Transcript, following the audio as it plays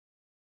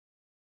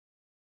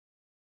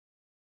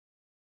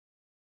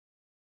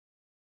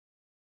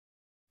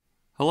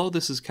Hello,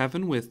 this is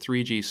Kevin with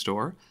 3G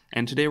Store,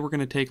 and today we're going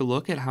to take a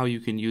look at how you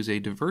can use a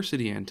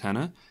diversity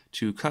antenna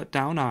to cut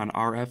down on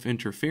RF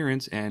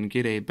interference and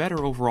get a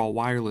better overall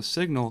wireless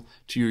signal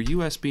to your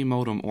USB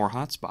modem or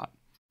hotspot.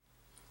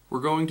 We're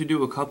going to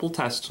do a couple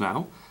tests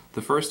now.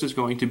 The first is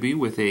going to be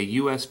with a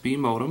USB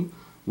modem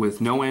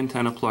with no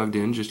antenna plugged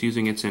in, just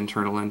using its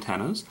internal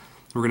antennas.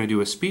 We're going to do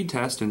a speed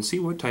test and see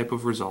what type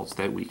of results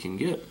that we can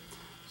get.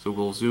 So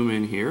we'll zoom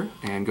in here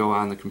and go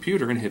on the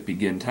computer and hit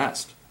begin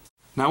test.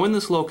 Now in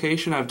this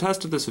location, I've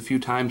tested this a few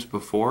times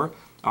before.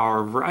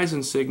 Our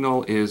Verizon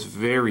signal is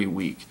very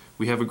weak.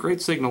 We have a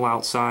great signal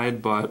outside,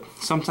 but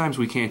sometimes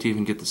we can't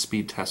even get the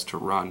speed test to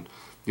run.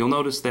 You'll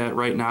notice that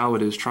right now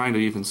it is trying to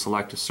even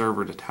select a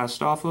server to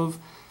test off of,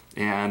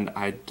 and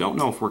I don't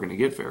know if we're going to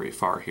get very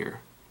far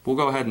here. We'll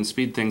go ahead and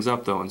speed things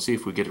up though and see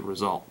if we get a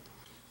result.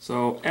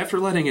 So after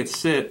letting it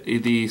sit,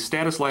 the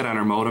status light on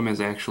our modem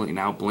is actually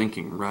now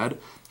blinking red.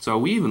 So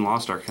we even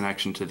lost our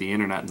connection to the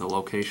internet in the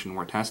location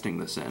we're testing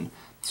this in.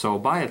 So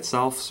by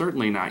itself,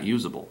 certainly not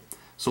usable.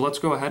 So let's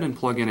go ahead and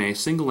plug in a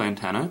single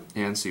antenna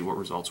and see what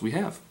results we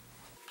have.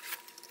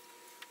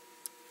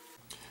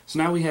 So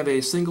now we have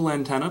a single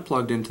antenna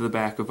plugged into the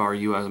back of our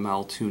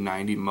UML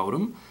 290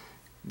 modem.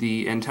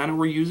 The antenna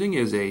we're using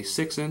is a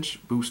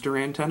 6-inch booster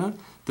antenna.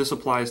 This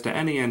applies to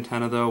any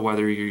antenna though,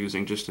 whether you're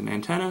using just an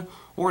antenna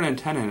or an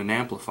antenna and an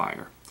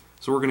amplifier.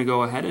 So we're going to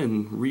go ahead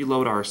and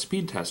reload our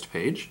speed test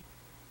page.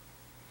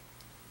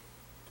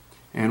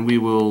 And we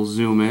will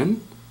zoom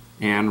in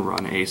and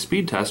run a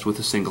speed test with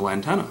a single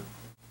antenna.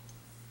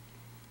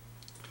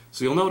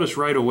 So you'll notice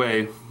right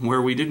away,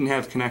 where we didn't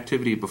have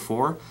connectivity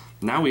before,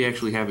 now we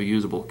actually have a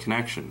usable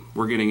connection.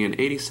 We're getting an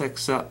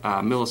 86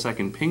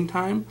 millisecond ping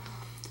time,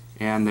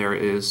 and there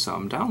is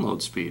some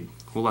download speed.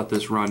 We'll let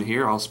this run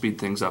here. I'll speed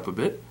things up a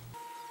bit.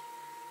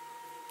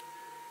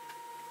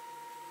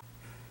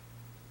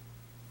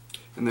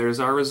 And there's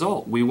our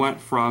result. We went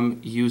from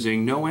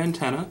using no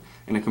antenna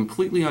and a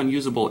completely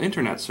unusable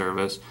internet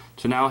service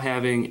to now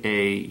having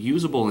a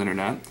usable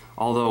internet,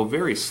 although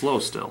very slow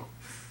still.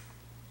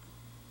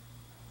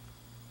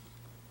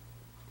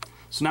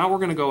 So now we're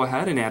going to go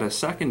ahead and add a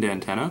second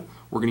antenna.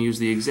 We're going to use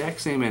the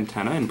exact same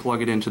antenna and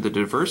plug it into the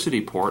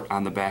diversity port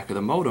on the back of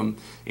the modem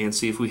and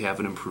see if we have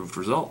an improved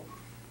result.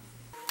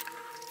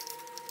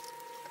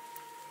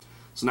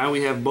 So now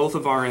we have both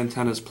of our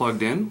antennas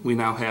plugged in. We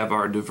now have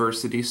our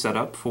diversity set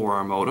up for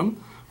our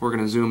modem. We're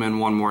going to zoom in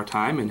one more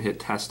time and hit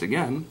test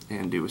again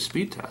and do a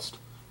speed test.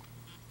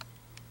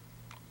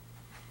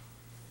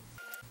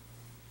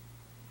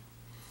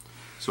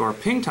 So our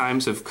ping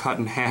times have cut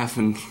in half,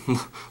 and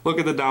look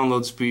at the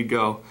download speed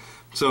go.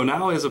 So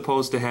now, as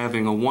opposed to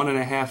having a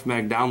 1.5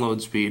 meg download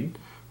speed,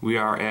 we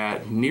are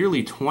at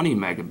nearly 20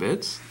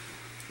 megabits.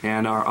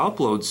 And our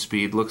upload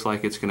speed looks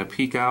like it's going to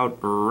peak out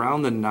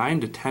around the 9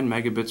 to 10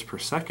 megabits per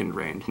second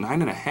range,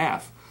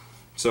 9.5.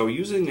 So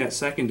using that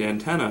second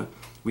antenna,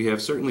 we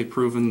have certainly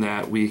proven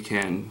that we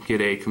can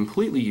get a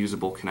completely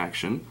usable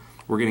connection.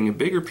 We're getting a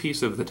bigger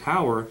piece of the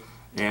tower,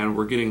 and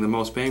we're getting the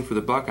most bang for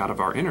the buck out of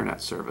our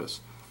internet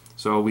service.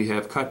 So we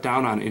have cut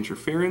down on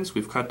interference,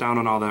 we've cut down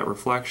on all that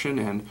reflection,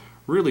 and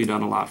really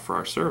done a lot for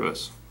our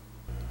service.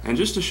 And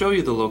just to show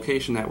you the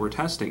location that we're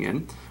testing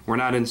in, we're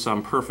not in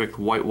some perfect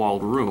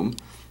white-walled room.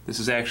 This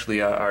is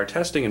actually our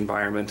testing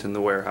environment in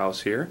the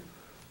warehouse here,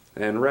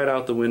 and right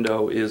out the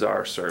window is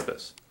our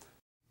service.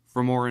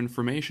 For more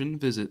information,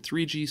 visit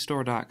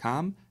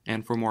 3gstore.com,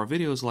 and for more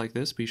videos like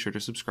this, be sure to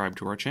subscribe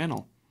to our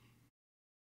channel.